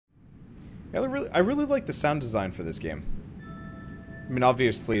Yeah, I really like the sound design for this game. I mean,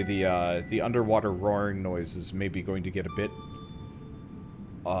 obviously, the underwater roaring noise is maybe going to get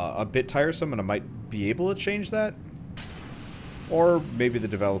a bit tiresome, and I might be able to change that. Or maybe the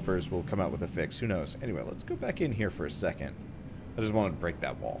developers will come out with a fix. Who knows? Anyway, let's go back in here for a second. I just wanted to break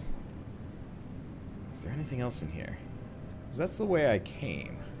that wall. Is there anything else in here? Because that's the way I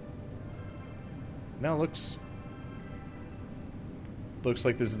came. Now looks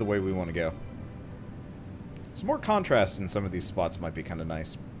like this is the way we want to go. Some more contrast in some of these spots might be kind of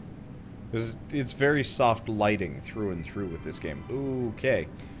nice. It's very soft lighting through and through with this game. Okay.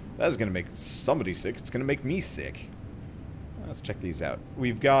 That is going to make somebody sick. It's going to make me sick. Let's check these out.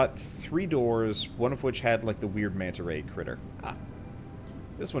 We've got 3 doors, one of which had like the weird manta ray critter. Ah.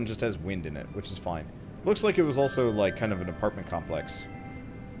 This one just has wind in it, which is fine. Looks like it was also like kind of an apartment complex.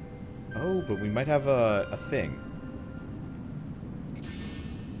 Oh, but we might have a thing.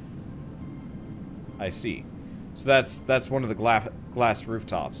 I see. So that's one of the glass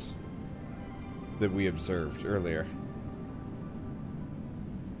rooftops that we observed earlier.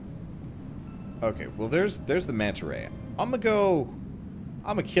 Okay, well there's the manta ray. I'm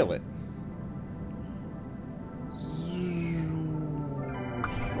gonna kill it.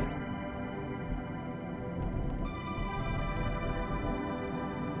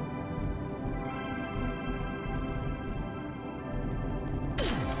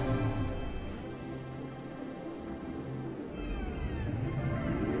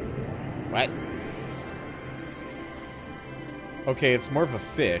 What? Okay, it's more of a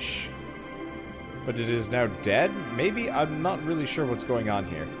fish. But it is now dead? Maybe? I'm not really sure what's going on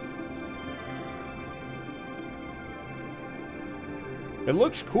here. It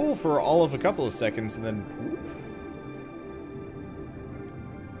looks cool for all of a couple of seconds, and then poof.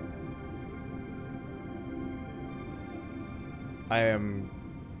 I am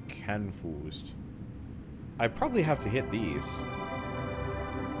confused. I probably have to hit these.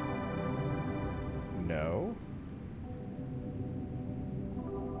 No.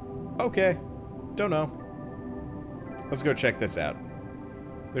 Okay. Don't know. Let's go check this out.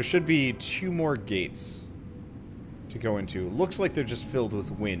 There should be 2 more gates to go into. Looks like they're just filled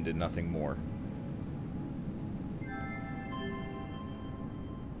with wind and nothing more.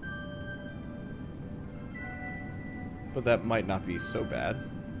 But that might not be so bad.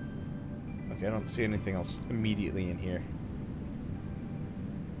 Okay, I don't see anything else immediately in here.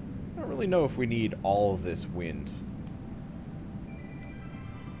 I don't really know if we need all of this wind.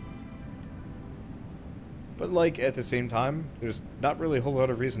 But, like, at the same time, there's not really a whole lot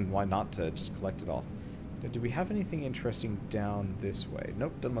of reason why not to just collect it all. Now, do we have anything interesting down this way?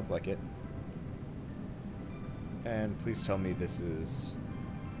 Nope, doesn't look like it. And please tell me this is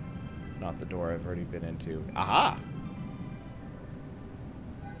not the door I've already been into. Aha!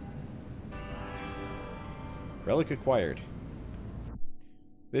 Relic acquired.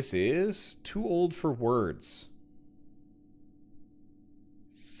 This is Too Old for Words.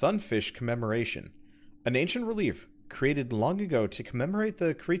 Sunfish Commemoration. An ancient relief created long ago to commemorate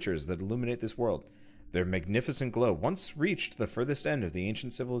the creatures that illuminate this world. Their magnificent glow once reached the furthest end of the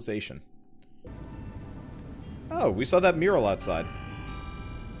ancient civilization. Oh, we saw that mural outside.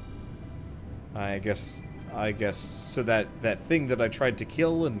 I guess so that thing that I tried to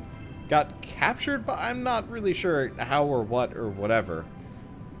kill and got captured, but I'm not really sure how or what or whatever.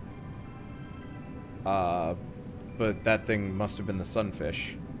 But that thing must have been the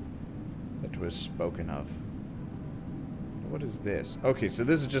sunfish that was spoken of. What is this? Okay, so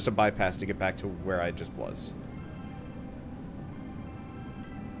this is just a bypass to get back to where I just was.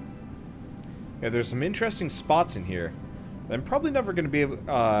 Yeah, there's some interesting spots in here that I'm probably never going to be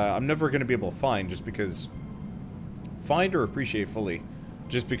able, to find just because... Find or appreciate fully,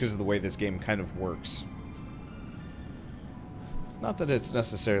 just because of the way this game kind of works. Not that it's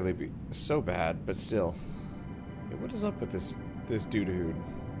necessarily so bad, but still. Yeah, what is up with this doo-doo?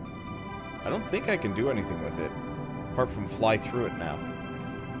 I don't think I can do anything with it, apart from fly through it now.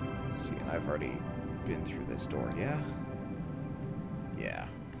 Let's see, and I've already been through this door, yeah? Yeah.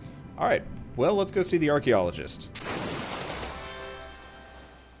 Alright, well, let's go see the Archaeologist.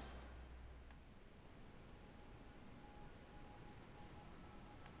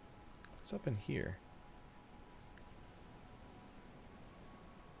 What's up in here?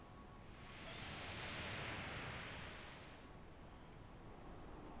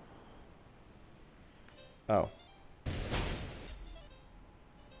 Oh.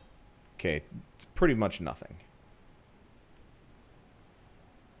 Okay, it's pretty much nothing.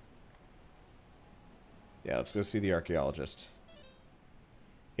 Yeah, let's go see the Archaeologist.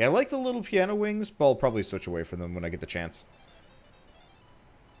 Yeah, I like the little piano wings, but I'll probably switch away from them when I get the chance.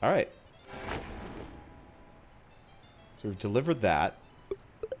 Alright. So we've delivered that.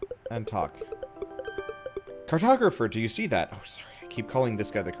 And talk. Cartographer, do you see that? Oh, sorry. I keep calling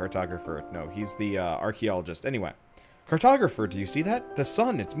this guy the cartographer. No, he's the archaeologist. Anyway. Cartographer, do you see that? The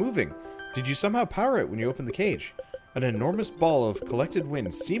sun, it's moving. Did you somehow power it when you opened the cage? An enormous ball of collected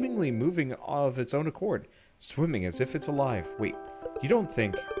wind, seemingly moving of its own accord, swimming as if it's alive. Wait, you don't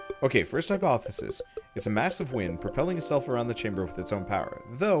think... Okay, first hypothesis. It's a massive wind propelling itself around the chamber with its own power.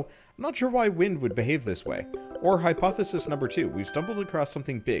 Though, I'm not sure why wind would behave this way. Or hypothesis number 2. We've stumbled across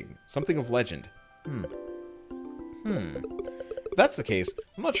something big. Something of legend. If that's the case,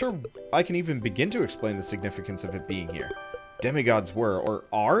 I'm not sure I can even begin to explain the significance of it being here. Demigods were, or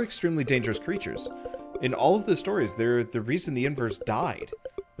are, extremely dangerous creatures. In all of the stories, they're the reason the inverse died.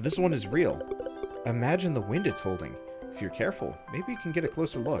 But this one is real. Imagine the wind it's holding. If you're careful, maybe you can get a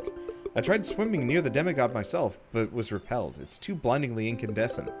closer look. I tried swimming near the demigod myself, but was repelled. It's too blindingly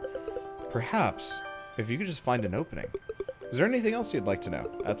incandescent. Perhaps, if you could just find an opening. Is there anything else you'd like to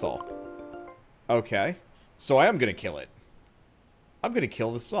know? That's all. Okay. So I am gonna kill it. I'm gonna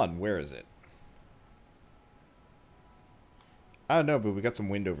kill the sun. Where is it? I don't know, but we got some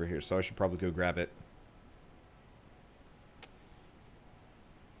wind over here, so I should probably go grab it.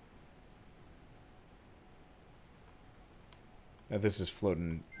 Now this is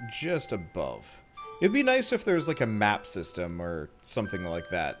floating just above. It'd be nice if there was like a map system or something like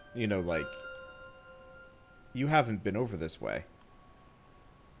that. You know, like... You haven't been over this way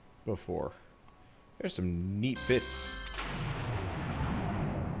before. There's some neat bits.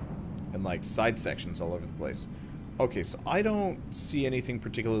 And like side sections all over the place. Okay, so I don't see anything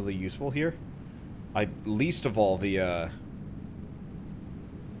particularly useful here. Least of all the,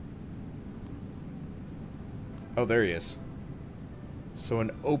 Oh, there he is. So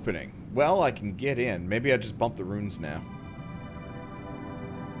an opening. Well, I can get in. Maybe I just bump the runes now.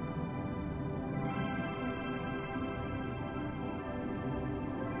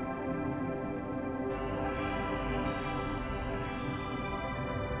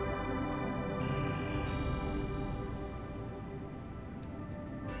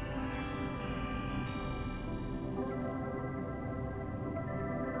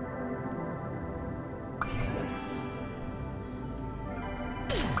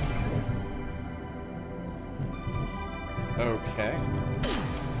 Okay.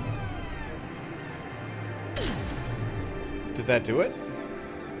 Did that do it?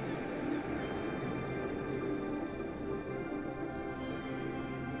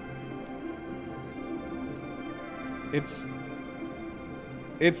 It's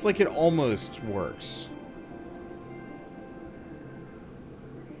like it almost works.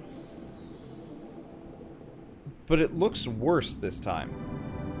 But it looks worse this time.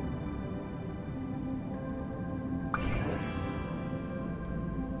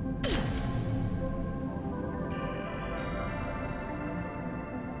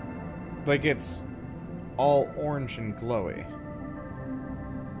 Like it's all orange and glowy.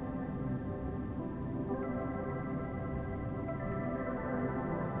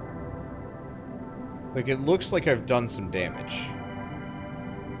 Like it looks like I've done some damage.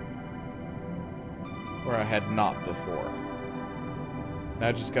 Where I had not before. Now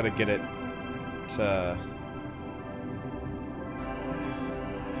I just gotta get it to...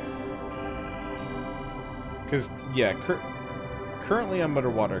 Because, yeah, currently I'm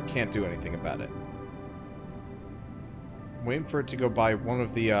underwater, can't do anything about it. I'm waiting for it to go by one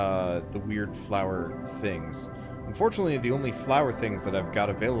of the weird flower things. Unfortunately, the only flower things that I've got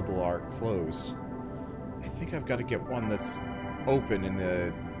available are closed. I think I've got to get one that's open in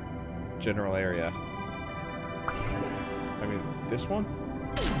the general area. I mean, this one?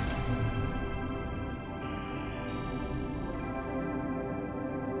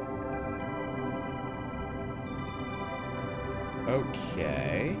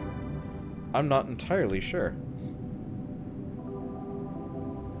 Okay. I'm not entirely sure.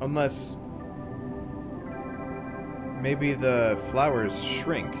 Unless... maybe the flowers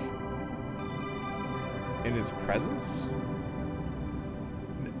shrink in its presence?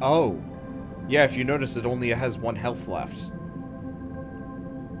 Oh. Yeah, if you notice, it only has 1 health left.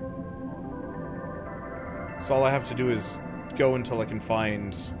 So all I have to do is go until I can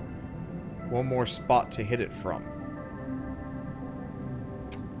find one more spot to hit it from.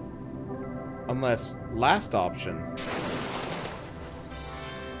 Unless, last option...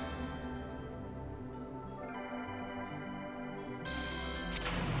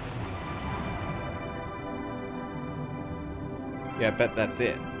 yeah, I bet that's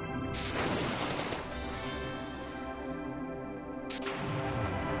it.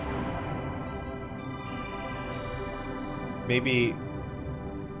 Maybe...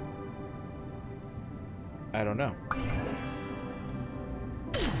 I don't know.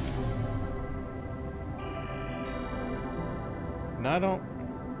 And I don't...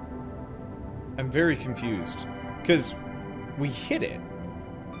 I'm very confused. Because we hit it.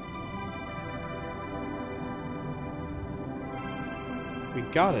 We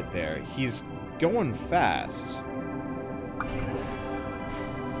got it there. He's going fast.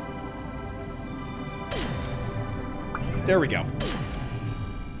 There we go.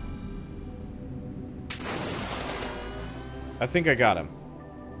 I think I got him.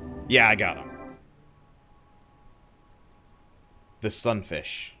 Yeah, I got him. The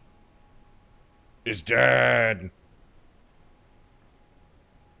sunfish is dead.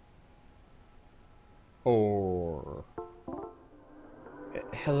 Or...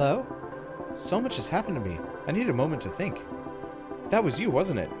 Hello? So much has happened to me. I need a moment to think. That was you,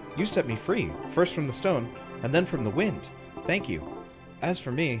 wasn't it? You set me free, first from the stone, and then from the wind. Thank you. As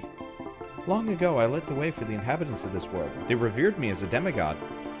for me, long ago I lit the way for the inhabitants of this world. They revered me as a demigod.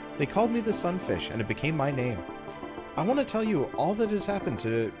 They called me the sunfish, and it became my name. I want to tell you all that has happened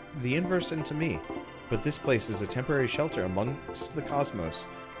to the inverse and to me, but this place is a temporary shelter amongst the cosmos.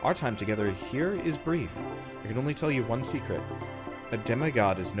 Our time together here is brief. I can only tell you one secret. A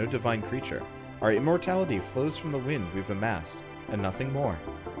demigod is no divine creature. Our immortality flows from the wind we've amassed, and nothing more.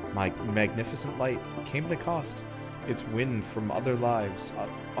 My magnificent light came at a cost. It's wind from other lives,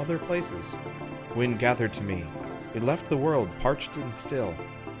 other places. Wind gathered to me. It left the world parched and still.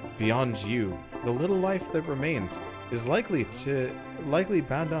 Beyond you, the little life that remains is likely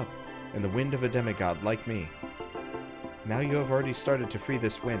bound up in the wind of a demigod like me. Now you have already started to free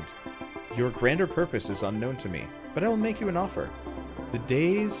this wind. Your grander purpose is unknown to me, but I will make you an offer. The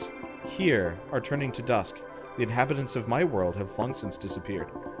days here are turning to dusk. The inhabitants of my world have long since disappeared,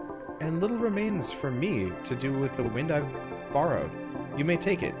 and little remains for me to do with the wind I've borrowed. You may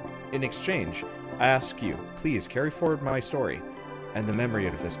take it. In exchange, I ask you, please carry forward my story and the memory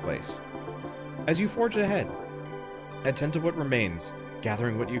of this place. As you forge ahead, attend to what remains,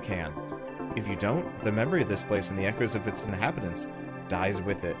 gathering what you can. If you don't, the memory of this place and the echoes of its inhabitants dies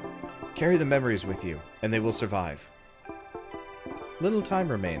with it. Carry the memories with you, and they will survive. Little time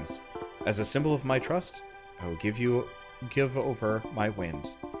remains. As a symbol of my trust, I will give over my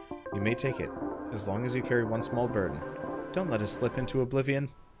wind. You may take it, as long as you carry one small burden. Don't let us slip into oblivion.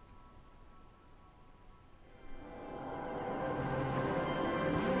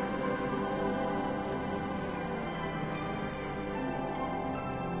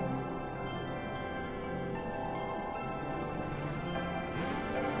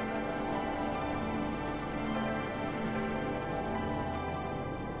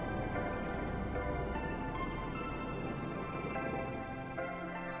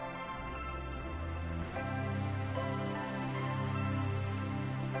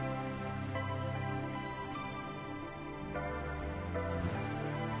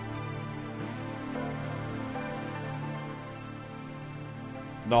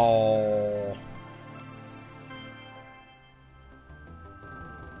 No.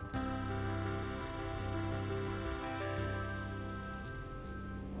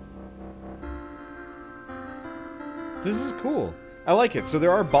 This is cool. I like it. So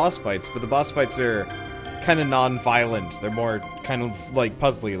there are boss fights, but the boss fights are kind of non-violent. They're more kind of like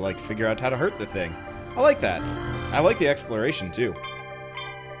puzzly, like figure out how to hurt the thing. I like that. I like the exploration too.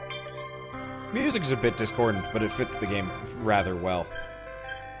 Music's a bit discordant, but it fits the game rather well.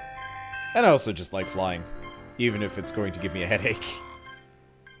 And I also just like flying, even if it's going to give me a headache.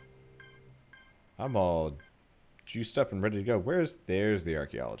 I'm all juiced up and ready to go. There's the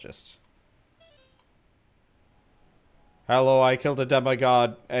Archaeologist. Hello, I killed a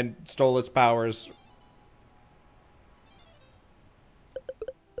demigod and stole its powers.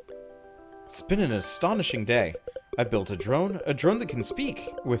 It's been an astonishing day. I built a drone that can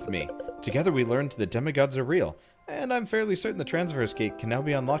speak with me. Together we learned the demigods are real, and I'm fairly certain the Transverse Gate can now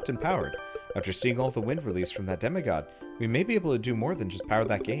be unlocked and powered. After seeing all the wind released from that demigod, we may be able to do more than just power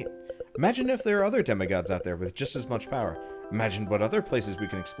that gate. Imagine if there are other demigods out there with just as much power. Imagine what other places we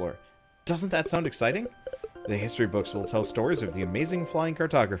can explore. Doesn't that sound exciting? The history books will tell stories of the amazing flying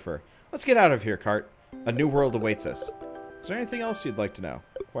cartographer. Let's get out of here, Cart. A new world awaits us. Is there anything else you'd like to know?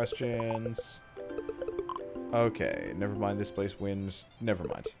 Questions? Okay, never mind. This place wins. Never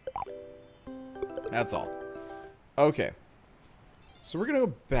mind. That's all. Okay. So we're going to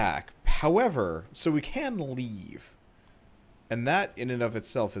go back. However, so we can leave. And that in and of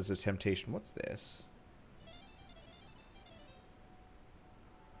itself is a temptation. What's this?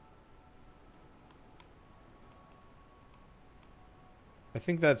 I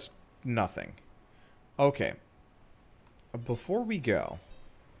think that's nothing. Okay. Before we go,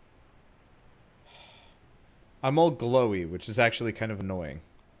 I'm all glowy, which is actually kind of annoying.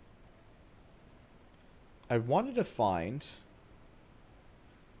 I wanted to find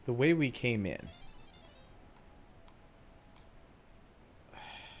the way we came in.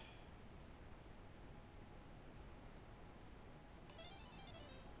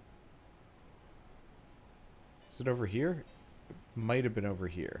 Is it over here? It might have been over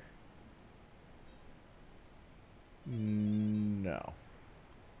here. No.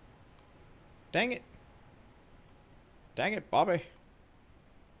 Dang it. Dang it, Bobby.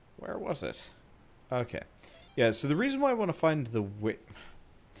 Where was it? Okay. Yeah, so the reason why I want to find the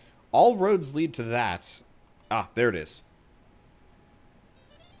all roads lead to that. Ah, there it is.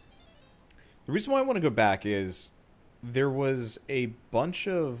 The reason why I want to go back is there was a bunch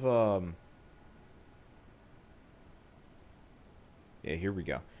of yeah, here we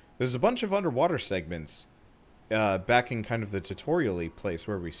go. There's a bunch of underwater segments back in kind of the tutorial-y place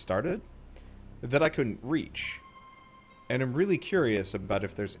where we started that I couldn't reach. And I'm really curious about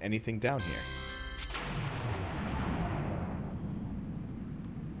if there's anything down here.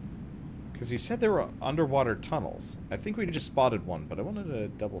 Because he said there were underwater tunnels. I think we just spotted one, but I wanted to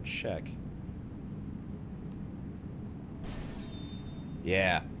double check.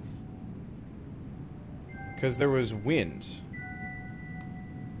 Yeah. Because there was wind.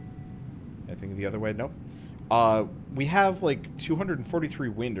 I think the other way, nope. We have like 243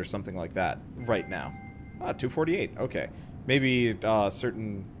 wind or something like that right now. Ah, 248, okay. Maybe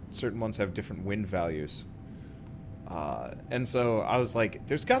certain ones have different wind values. And so I was like,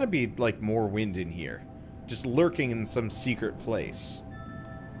 there's got to be like more wind in here. Just lurking in some secret place.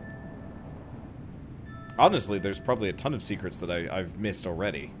 Honestly, there's probably a ton of secrets that I've missed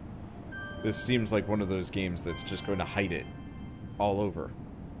already. This seems like one of those games that's just going to hide it all over.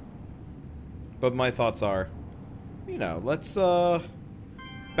 But my thoughts are, you know, let's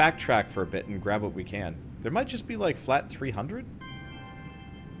backtrack for a bit and grab what we can. There might just be like flat 300?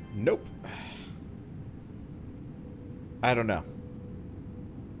 Nope. I don't know.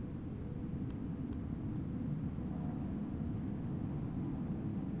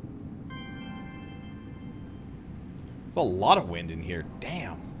 There's a lot of wind in here.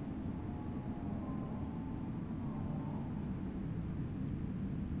 Damn.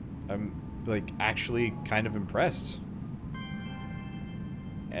 I'm, like, actually kind of impressed.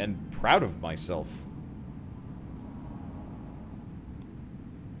 And proud of myself.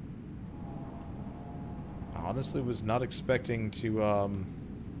 I honestly was not expecting to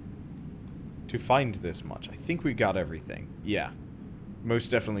find this much. I think we got everything. Yeah. Most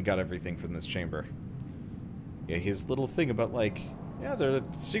definitely got everything from this chamber. Yeah, his little thing about, like, yeah, there are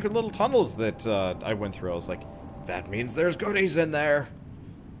secret little tunnels that I went through. I was like, that means there's goodies in there.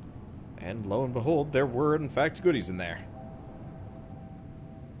 And lo and behold, there were, in fact, goodies in there.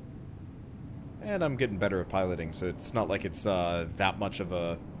 And I'm getting better at piloting, so it's not like it's that much of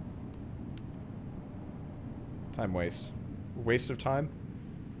a time waste. Waste of time?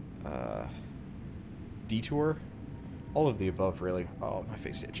 Detour? All of the above, really. Oh, my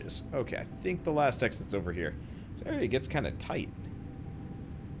face itches. Okay, I think the last exit's over here. This area gets kind of tight.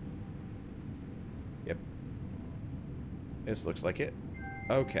 Yep. This looks like it.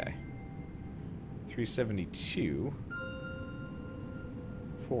 Okay. 372.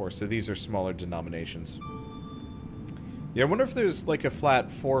 4, so these are smaller denominations. Yeah, I wonder if there's like a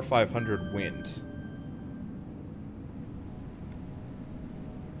flat 400 or 500 wind.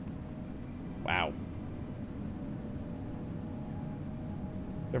 Wow.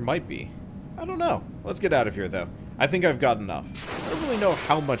 There might be. I don't know. Let's get out of here, though. I think I've got enough. I don't really know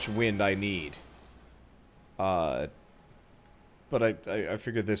how much wind I need. But I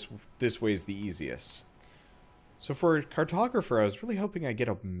figured this way's the easiest. So for a cartographer, I was really hoping I'd get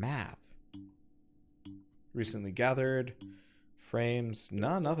a map. Recently gathered. Frames.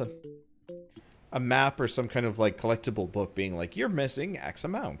 Nah, nothing. A map or some kind of, like, collectible book being like, you're missing X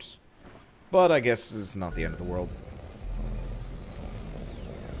amount. But I guess it's not the end of the world.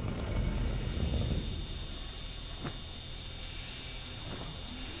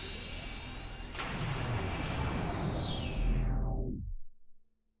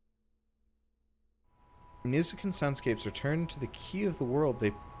 Music and soundscapes return to the key of the world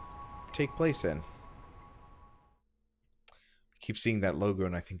they take place in. I keep seeing that logo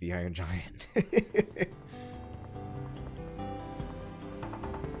and I think the Iron Giant.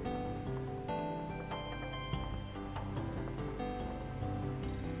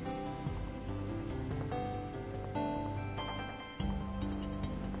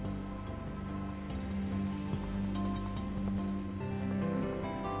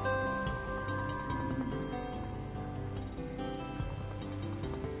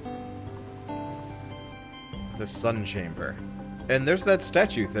 the Sun Chamber. And there's that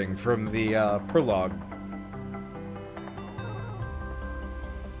statue thing from the prologue.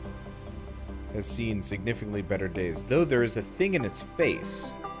 Has seen significantly better days, though there is a thing in its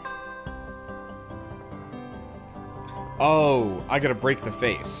face. Oh, I gotta break the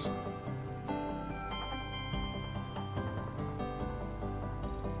face.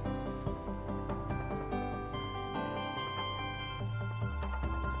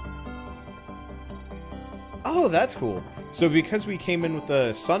 Oh, that's cool. So because we came in with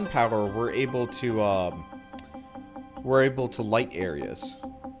the sun power, we're able to light areas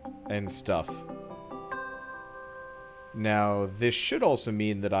and stuff. Now, this should also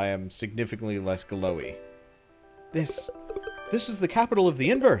mean that I am significantly less glowy. This is the capital of the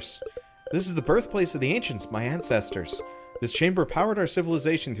Inverse. This is the birthplace of the ancients, my ancestors. This chamber powered our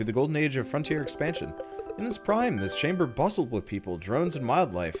civilization through the golden age of frontier expansion. In its prime, this chamber bustled with people, drones, and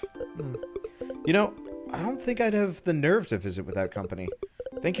wildlife. You know, I don't think I'd have the nerve to visit without company.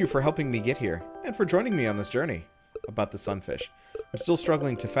 Thank you for helping me get here, and for joining me on this journey. About the sunfish. I'm still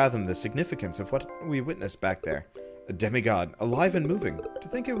struggling to fathom the significance of what we witnessed back there. A demigod, alive and moving. To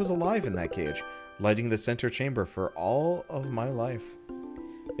think it was alive in that cage, lighting the center chamber for all of my life.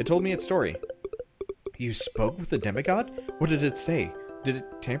 It told me its story. You spoke with the demigod? What did it say? Did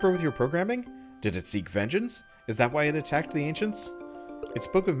it tamper with your programming? Did it seek vengeance? Is that why it attacked the ancients? It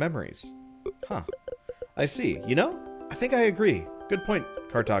spoke of memories. Huh. I see. You know, I think I agree. Good point,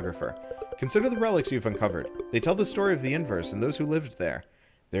 cartographer. Consider the relics you've uncovered. They tell the story of the Inverse and those who lived there.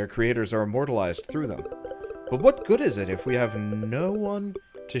 Their creators are immortalized through them. But what good is it if we have no one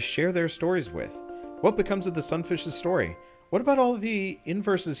to share their stories with? What becomes of the sunfish's story? What about all of the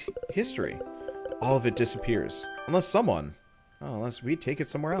Inverse's history? All of it disappears. Unless we take it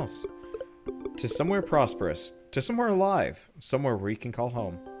somewhere else. To somewhere prosperous. To somewhere alive. Somewhere we can call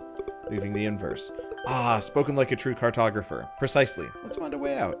home. Leaving the Inverse. Ah, spoken like a true cartographer. Precisely. Let's find a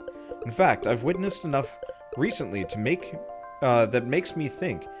way out. In fact, I've witnessed enough recently to that makes me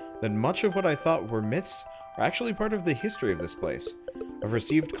think that much of what I thought were myths are actually part of the history of this place. I've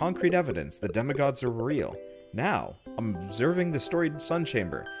received concrete evidence that demigods are real. Now, I'm observing the storied sun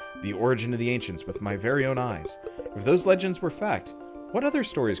chamber, the origin of the ancients, with my very own eyes. If those legends were fact, what other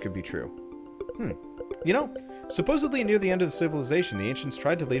stories could be true? You know, supposedly near the end of the civilization, the ancients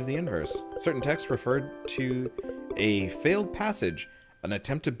tried to leave the Inverse. Certain texts referred to a failed passage, an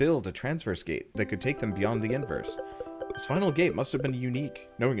attempt to build a transverse gate that could take them beyond the Inverse. This final gate must have been unique.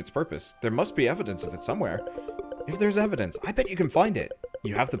 Knowing its purpose, there must be evidence of it somewhere. If there's evidence, I bet you can find it.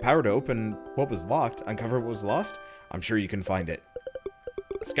 You have the power to open what was locked, uncover what was lost. I'm sure you can find it.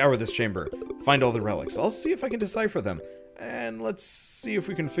 Scour this chamber, find all the relics. I'll see if I can decipher them. And let's see if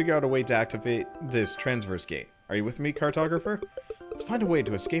we can figure out a way to activate this transverse gate. Are you with me, cartographer? Let's find a way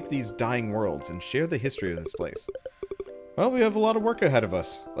to escape these dying worlds and share the history of this place. Well, we have a lot of work ahead of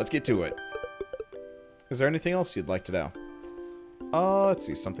us. Let's get to it. Is there anything else you'd like to know? Let's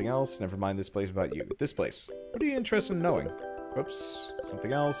see, something else. Never mind this place about you. This place. What are you interested in knowing? Whoops.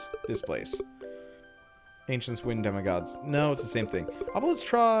 Something else. This place. Ancients, wind, demigods. No, it's the same thing. How about let's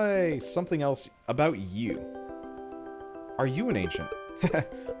try something else about you? Are you an ancient?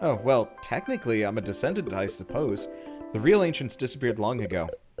 Oh, well, technically I'm a descendant, I suppose. The real ancients disappeared long ago.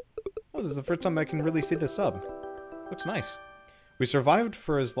 Oh, this is the first time I can really see the sub. Looks nice. We survived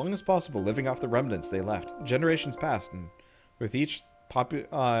for as long as possible, living off the remnants they left. Generations passed, and with each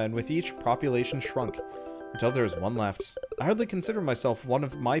population shrunk, until there was one left. I hardly consider myself one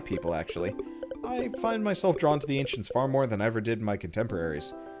of my people, actually. I find myself drawn to the ancients far more than I ever did my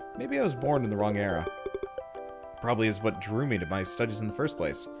contemporaries. Maybe I was born in the wrong era. Probably is what drew me to my studies in the first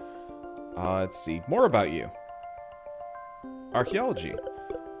place. Let's see. More about you. Archaeology.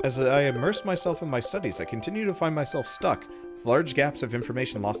 As I immerse myself in my studies, I continue to find myself stuck, with large gaps of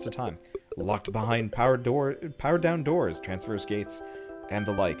information lost to time, locked behind powered-down doors, transverse gates, and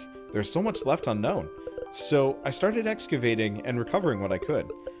the like. There's so much left unknown. So I started excavating and recovering what I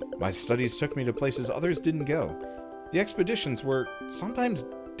could. My studies took me to places others didn't go. The expeditions were sometimes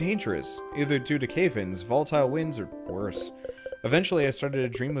dangerous, either due to cave-ins, volatile winds, or worse. Eventually, I started to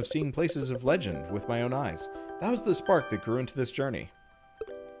dream of seeing places of legend with my own eyes. That was the spark that grew into this journey.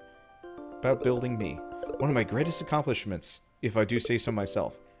 About building me. One of my greatest accomplishments, if I do say so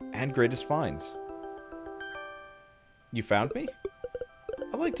myself, and greatest finds. You found me?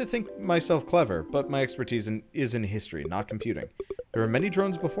 I like to think myself clever, but my expertise is in history, not computing. There were many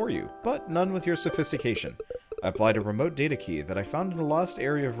drones before you, but none with your sophistication. I applied a remote data key that I found in a lost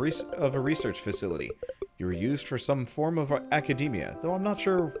area of a research facility. You were used for some form of academia, though I'm not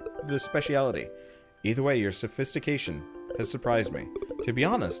sure the speciality. Either way, your sophistication has surprised me. To be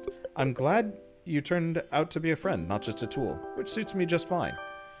honest, I'm glad you turned out to be a friend, not just a tool, which suits me just fine.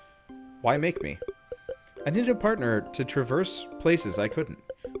 Why make me? I needed a partner to traverse places I couldn't.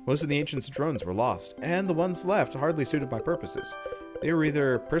 Most of the Ancient's drones were lost, and the ones left hardly suited my purposes. They were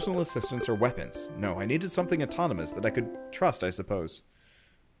either personal assistants or weapons. No, I needed something autonomous that I could trust, I suppose.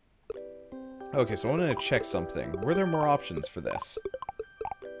 Okay, so I want to check something. Were there more options for this?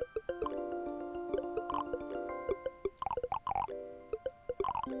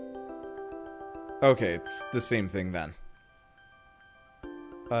 Okay, it's the same thing then.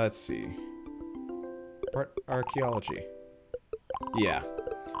 Let's see. Archaeology. Yeah.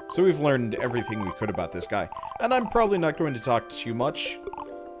 So we've learned everything we could about this guy. And I'm probably not going to talk too much.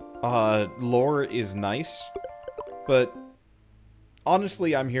 Lore is nice. But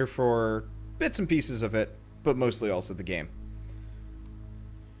honestly, I'm here for bits and pieces of it, but mostly also the game.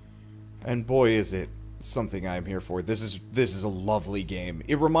 And boy, is it something I'm here for. This is a lovely game.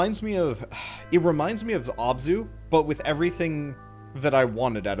 It reminds me of Obzu, but with everything that I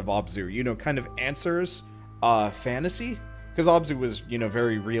wanted out of Obzu. You know, kind of answers fantasy, because Obzu was, you know,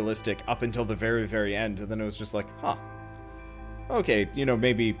 very realistic up until the very, very end, and then it was just like, huh, okay, you know,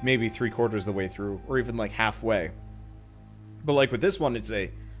 maybe 3/4 the way through, or even like halfway. But like with this one, it's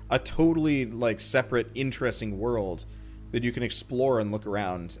a totally like separate, interesting world that you can explore and look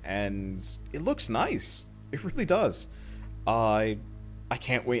around, and it looks nice. It really does. I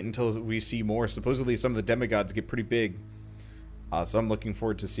can't wait until we see more. Supposedly some of the demigods get pretty big, so I'm looking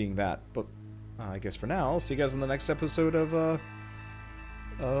forward to seeing that. But I guess for now, I'll see you guys in the next episode of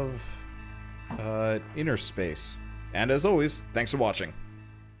Innerspace. And as always, thanks for watching.